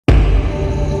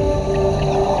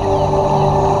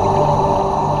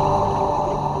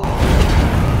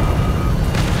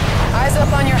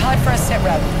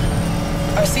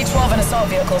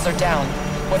down.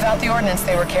 Without the ordnance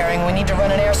they were carrying, we need to run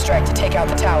an airstrike to take out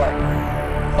the tower.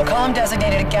 McCollum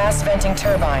designated a gas venting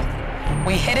turbine.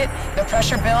 We hit it, the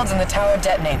pressure builds, and the tower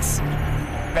detonates.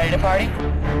 Ready to party?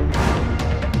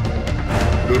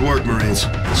 Good work, Marines.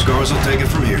 Scars will take it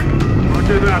from here.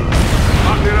 Roger that.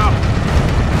 Lock it up.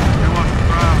 You want the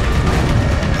ground.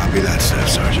 Copy that, Staff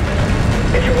Sergeant.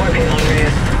 It's your working,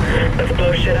 Andreas. Let's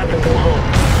blow shit up and go home.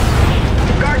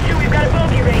 Guard 2, we've got a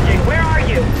bogey ranging. Where are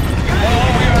you?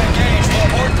 We are engaged. We'll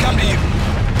abort and come to you.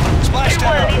 Splash Two-1,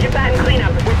 I down. need you back and clean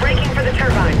up. We're breaking for the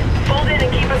turbine. Fold in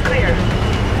and keep us clear.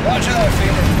 Roger that,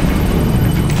 Feeler.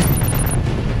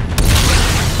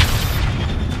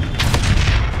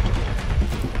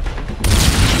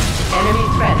 Enemy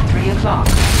threat, 3 o'clock.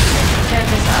 10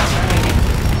 missiles remaining.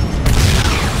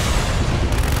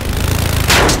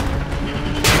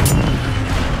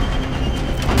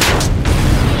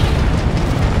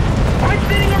 Quit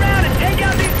sitting around and take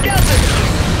out these skeletons!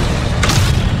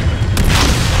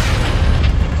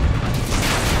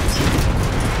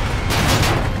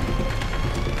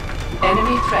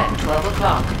 Enemy threat, 12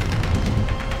 o'clock.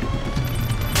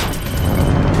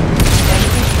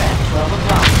 Enemy threat, 12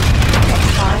 o'clock.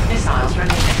 5 missiles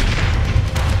remaining.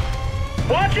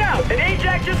 Watch out! An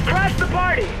Ajax just crashed the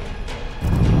party!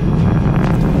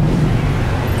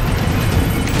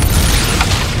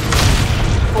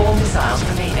 Four missiles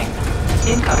remaining.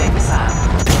 Incoming missile.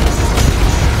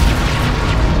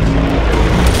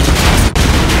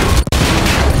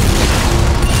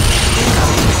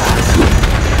 Incoming missile.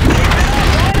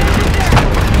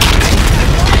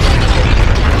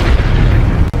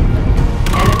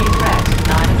 Enemy threat,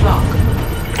 9 o'clock.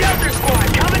 Skelter squad,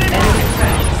 coming in! Enemy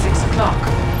threat, 6 o'clock.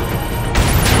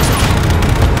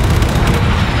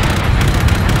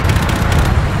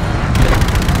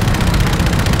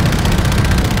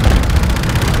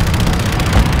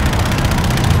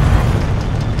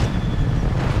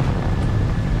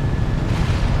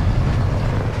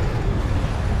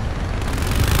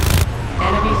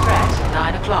 Enemy threat,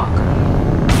 9 o'clock.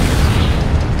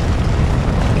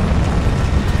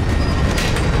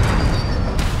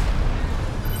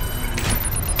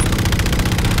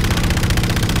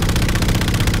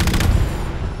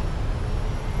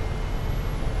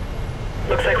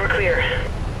 Looks like we're clear.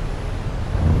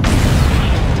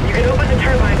 You can open the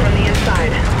turbine from the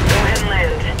inside. Go ahead and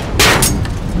land.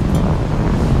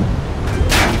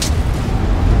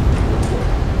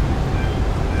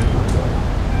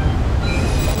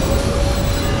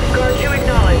 Guard 2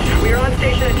 acknowledged. We are on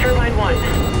station at Turbine 1.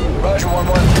 Roger, 1-1.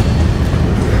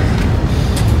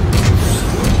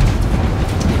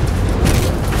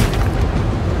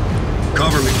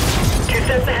 Cover me. 2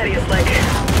 steps ahead of you, Slick.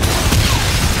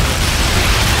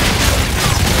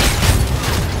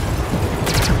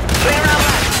 Swing around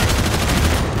left.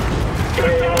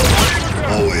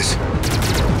 Always.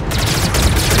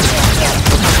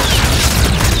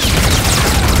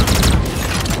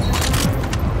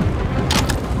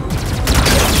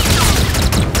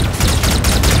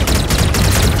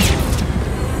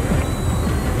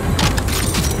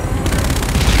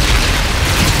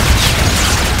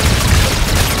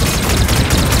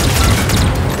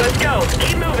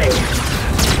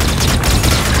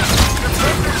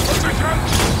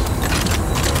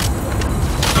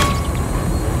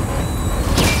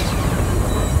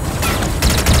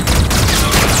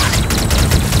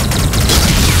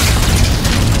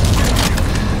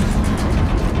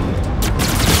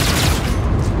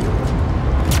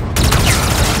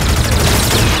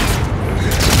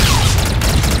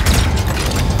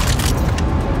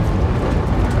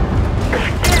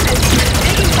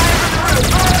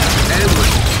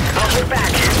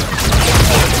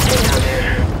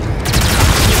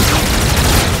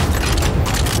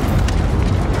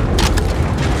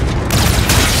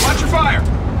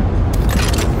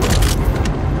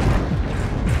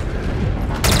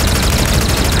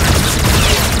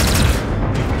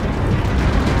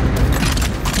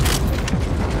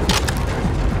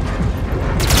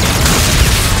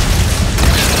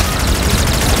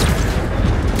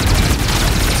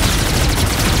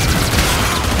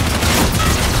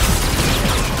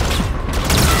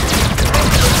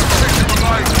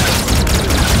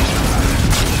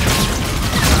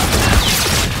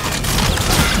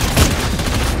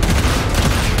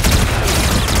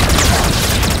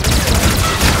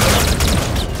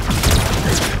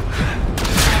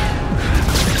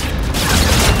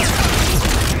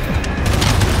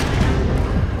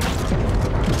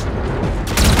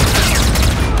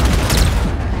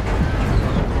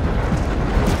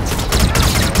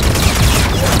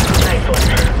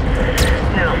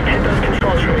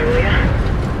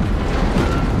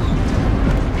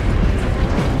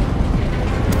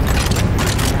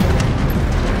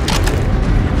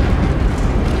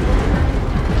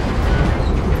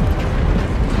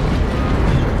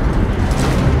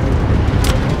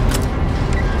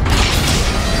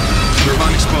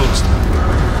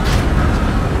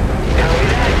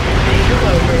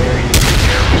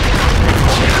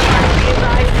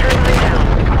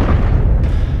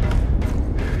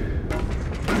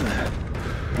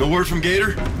 word from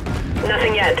Gator?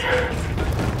 Nothing yet.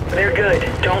 They're good,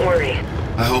 don't worry.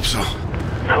 I hope so.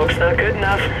 Hope's not good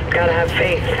enough. Gotta have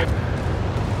faith.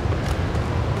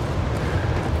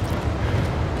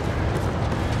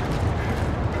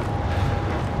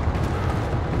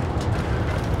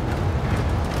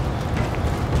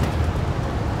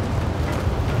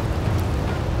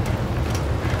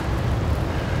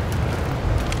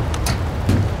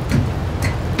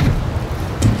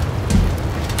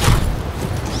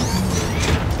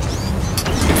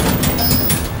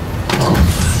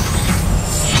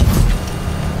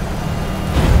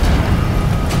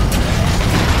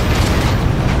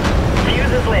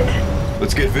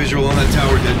 Let's get visual on that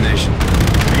tower detonation.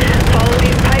 Follow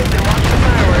these pipes and watch the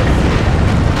fireworks.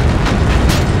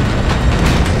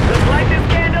 Let's light this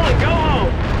candle and go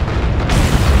home.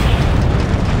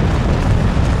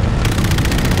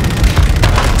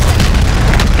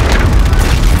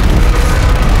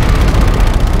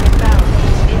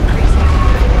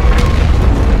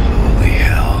 Holy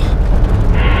hell.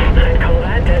 I'd call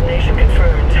that detonation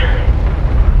confirmed.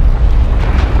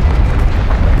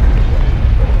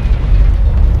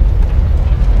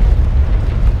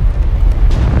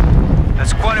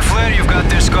 You've got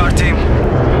this, SCAR team.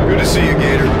 Good to see you,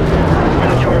 Gator.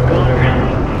 Thought you were a goner.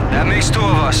 That makes two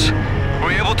of us.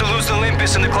 We're able to lose the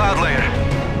Olympus in the cloud layer.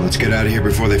 Let's get out of here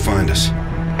before they find us.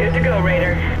 Good to go,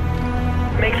 Raider.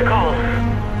 Make the call.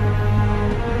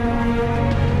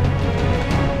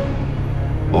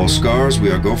 All SCARs,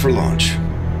 we are go for launch.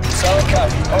 Solid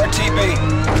copy. RTB.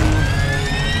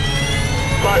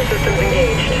 Launch systems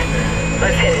engaged.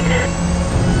 Let's hit it.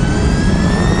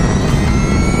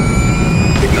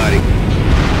 Igniting.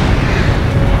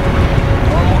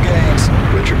 Normal gains.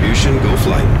 Retribution, go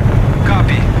flight.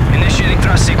 Copy. Initiating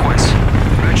thrust sequence.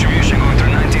 Retribution going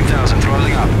through 19,000,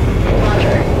 throttling up.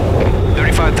 Roger.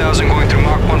 35,000 going through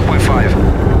Mach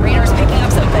 1.5. Radar's picking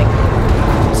up something.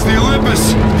 It's the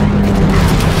Olympus!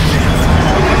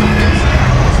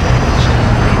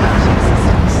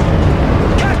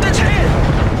 Captain's hit!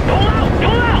 Pull out!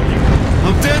 Pull out!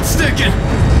 I'm dead sticking!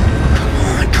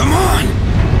 Come on!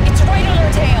 It's right on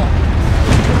our tail.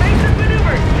 Evasive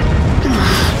maneuvers!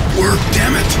 Work,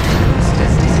 damn it!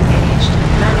 Boosters disengaged.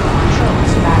 Manual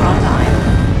controls back online.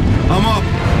 I'm up.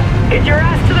 Get your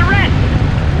ass to the red!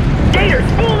 Gator,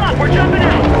 spool up! We're jumping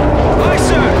out! Aye,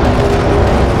 sir!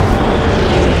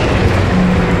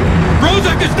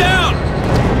 Rozek is down!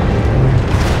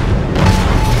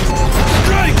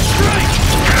 Strike! Strike!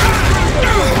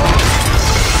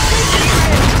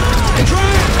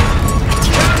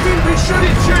 We should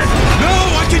eject! No,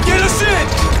 I can get us in!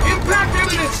 Impact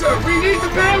imminent, sir! We need to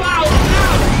bail out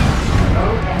now!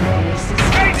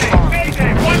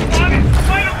 Mayday! 1-1!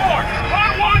 Flight aboard!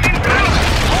 1-1 inbound!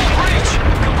 Hold breach!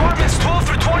 Compartments 12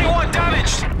 through 21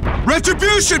 damaged!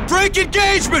 Retribution! Break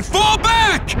engagement! Fall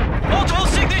back! Multiple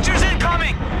signatures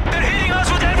incoming! They're hitting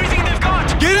us with everything they've got!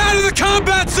 Get out of the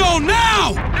combat zone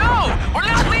now! No! We're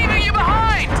not leaving you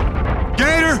behind!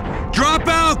 Gator, drop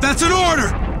out! That's an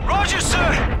order! Roger,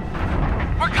 sir!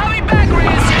 We're coming back,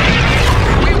 Reyes!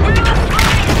 We will fight!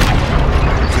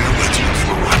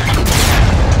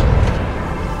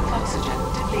 Oxygen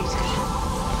depleted.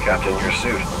 Captain, your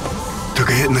suit. Took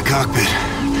a hit in the cockpit.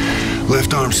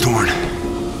 Left arm's torn.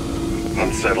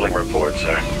 Unsettling report,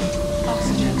 sir.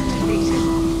 Oxygen depleted.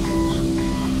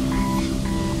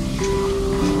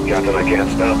 Captain, I can't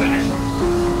stop it.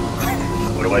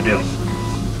 What do I do?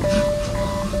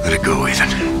 Let it go, Ethan.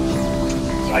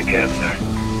 I can't, sir.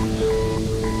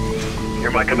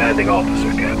 You're my commanding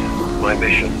officer, Captain. My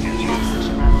mission is yours.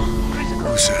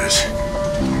 Who says?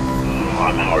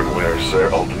 I'm hardware, sir.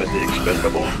 Ultimately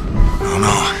expendable. Oh,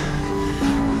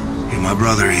 no. You're my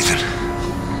brother, Ethan.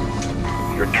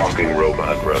 You're talking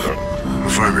robot, brother.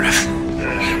 Affirmative.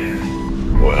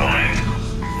 Well,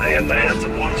 I am the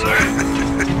handsome one, sir.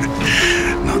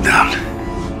 No doubt.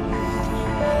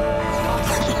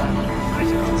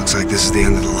 Looks like this is the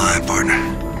end of the line, partner.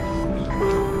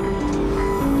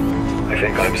 I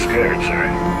think I'm scared, sir.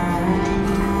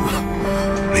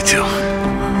 Me too.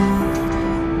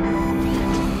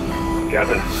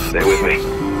 Captain, stay with me.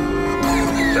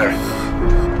 Sir.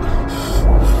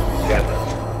 Captain.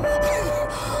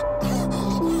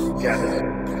 Captain.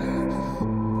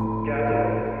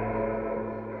 Captain.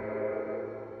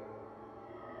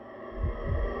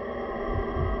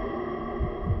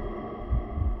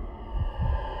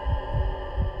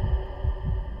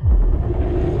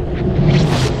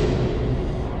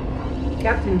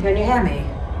 Captain, can you hear me?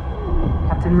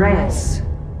 Captain Reyes.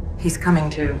 He's coming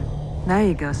to. There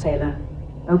you go, sailor.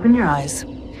 Open your eyes.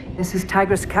 This is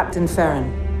Tigress Captain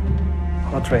Farron.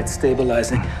 Heart rate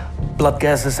stabilizing. Blood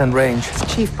gases and range.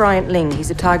 It's Chief Bryant Ling.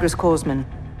 He's a Tigress corpsman.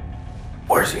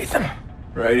 Where's Ethan?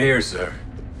 Right here, sir.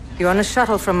 You're on a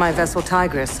shuttle from my vessel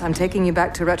Tigress. I'm taking you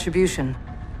back to Retribution.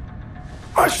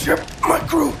 My ship, my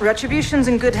crew. Retribution's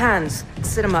in good hands.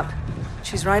 Sit him up.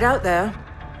 She's right out there,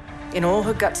 in all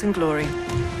her guts and glory.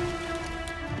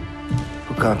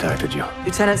 Who contacted you?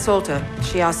 Lieutenant Salter.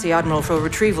 She asked the Admiral for a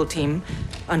retrieval team.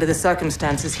 Under the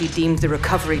circumstances, he deemed the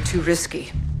recovery too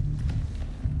risky.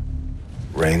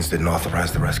 Rains didn't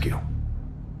authorize the rescue.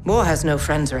 War has no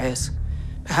friends, Reyes.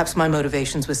 Perhaps my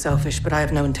motivations were selfish, but I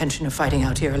have no intention of fighting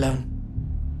out here alone.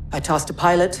 I tasked a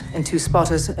pilot and 2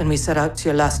 spotters, and we set out to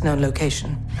your last known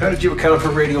location. How did you account for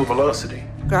radial velocity?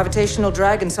 Gravitational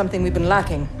drag and something we've been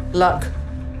lacking. Luck.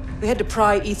 We had to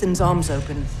pry Ethan's arms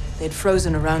open. They'd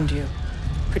frozen around you.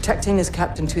 Protecting his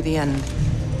captain to the end.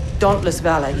 Dauntless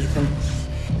valor, Ethan.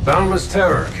 Boundless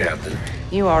terror, Captain.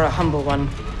 You are a humble one.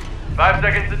 5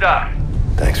 seconds to dock.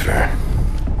 Thanks, Farron.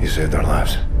 You saved our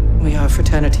lives. We are a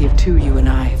fraternity of 2, you and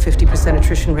I. 50%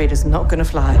 attrition rate is not gonna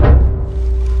fly.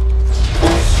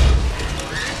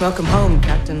 Welcome home,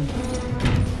 Captain.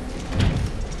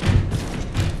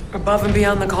 Above and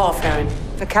beyond the call, Farron.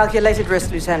 A calculated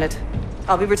risk, Lieutenant.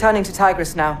 I'll be returning to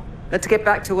Tigress now. Let's get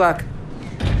back to work.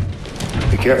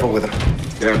 Be careful with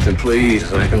him. Captain,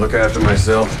 please. I can look after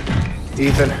myself.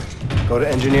 Ethan, go to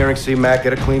engineering, see Mac,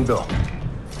 get a clean bill.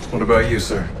 What about you,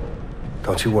 sir?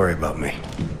 Don't you worry about me.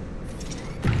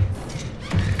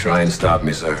 Try and stop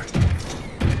me, sir.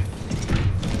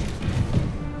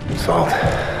 Salt,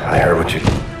 I heard what you...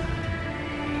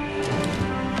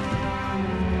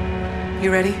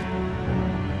 You ready?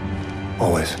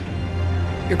 Always.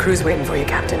 Your crew's waiting for you,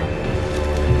 Captain.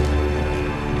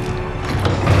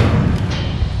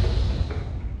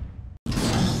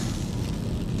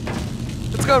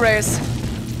 Let's go, Reyes.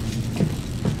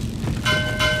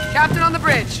 Captain on the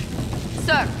bridge.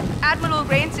 Sir, Admiral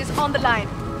Rains is on the line.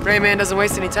 Rayman doesn't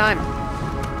waste any time.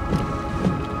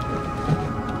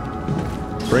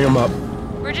 Bring him up.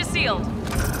 Bridge is sealed.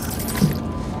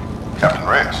 Captain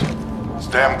Reyes, it's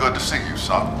damn good to see you,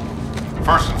 son.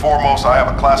 First and foremost, I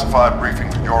have a classified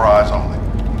briefing for your eyes only.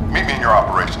 Meet me in your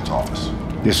operations office.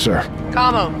 Yes, sir.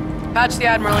 Camo, patch the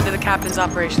Admiral into the Captain's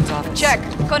operations office. Check.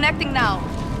 Connecting now.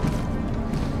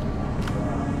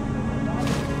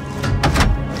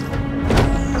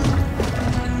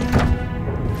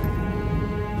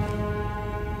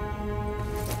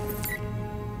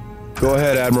 Go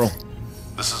ahead, Admiral.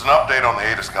 This is an update on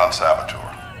the Aegis gun saboteur.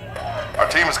 Our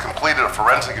team has completed a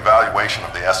forensic evaluation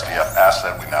of the SDF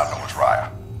asset we now know as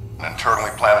Raya. An internally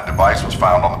planted device was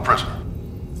found on the prisoner.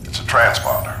 It's a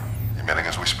transponder, emitting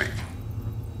as we speak.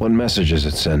 What message is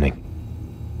it sending?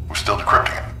 We're still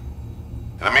decrypting it.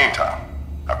 In the meantime,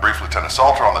 I briefed Lieutenant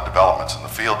Salter on the developments in the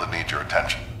field that need your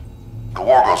attention. The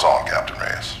war goes on, Captain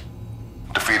Reyes.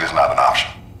 Defeat is not an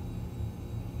option.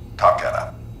 Top Cat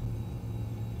out.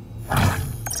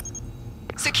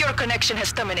 Secure connection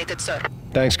has terminated, sir.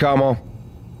 Thanks, Camo.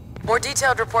 More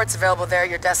detailed reports available there at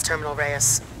your desk terminal,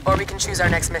 Reyes. Or we can choose our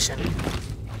next mission.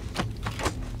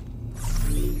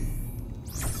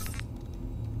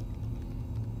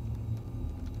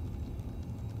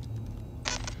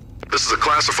 This is a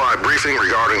classified briefing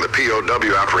regarding the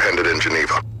POW apprehended in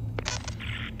Geneva.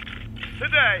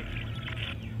 Today,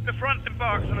 the front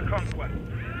embarks on a conquest.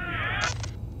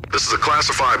 This is a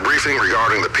classified briefing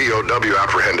regarding the POW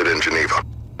apprehended in Geneva.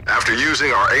 After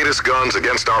using our Aegis guns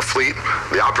against our fleet,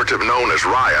 the operative known as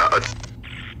Raya...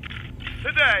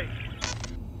 Today,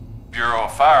 Bureau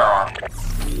of Firearms.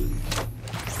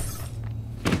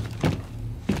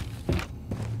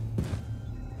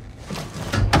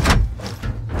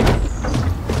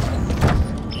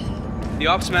 The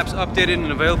ops map's updated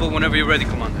and available whenever you're ready,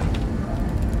 Commander.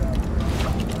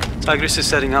 Tigress is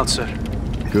setting out, sir.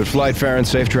 Good flight, Farron.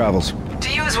 Safe travels. To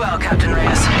you as well, Captain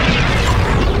Reyes.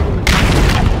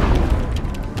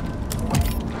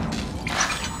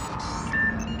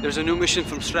 There's a new mission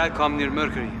from Stratcom near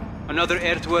Mercury. Another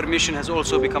air-to-air mission has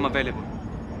also become available.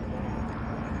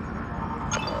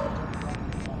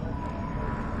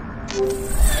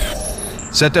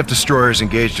 SETDEF destroyers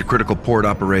engaged a critical port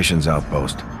operations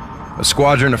outpost. A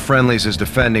squadron of friendlies is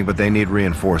defending, but they need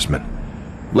reinforcement.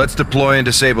 Let's deploy and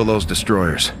disable those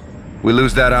destroyers. We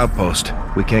lose that outpost,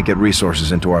 we can't get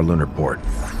resources into our lunar port.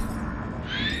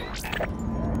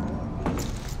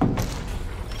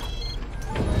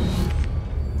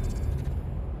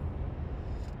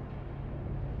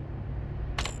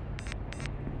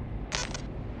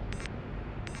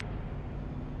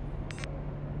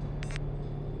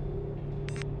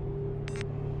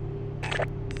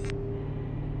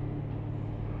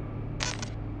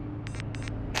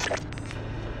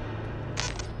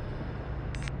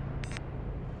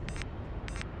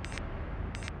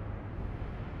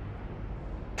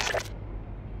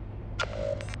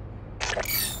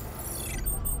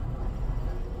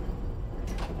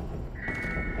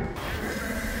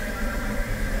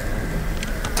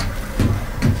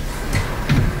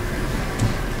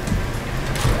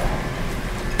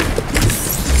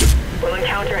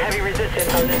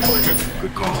 on this one.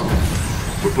 Good call.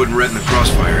 We're putting Red in the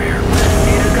crossfire here.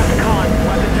 Ada's got the con.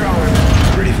 Weapons are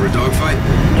armed. Ready for a dogfight?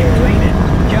 Get waiting.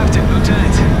 Captain,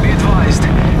 Lieutenant, be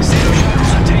advised.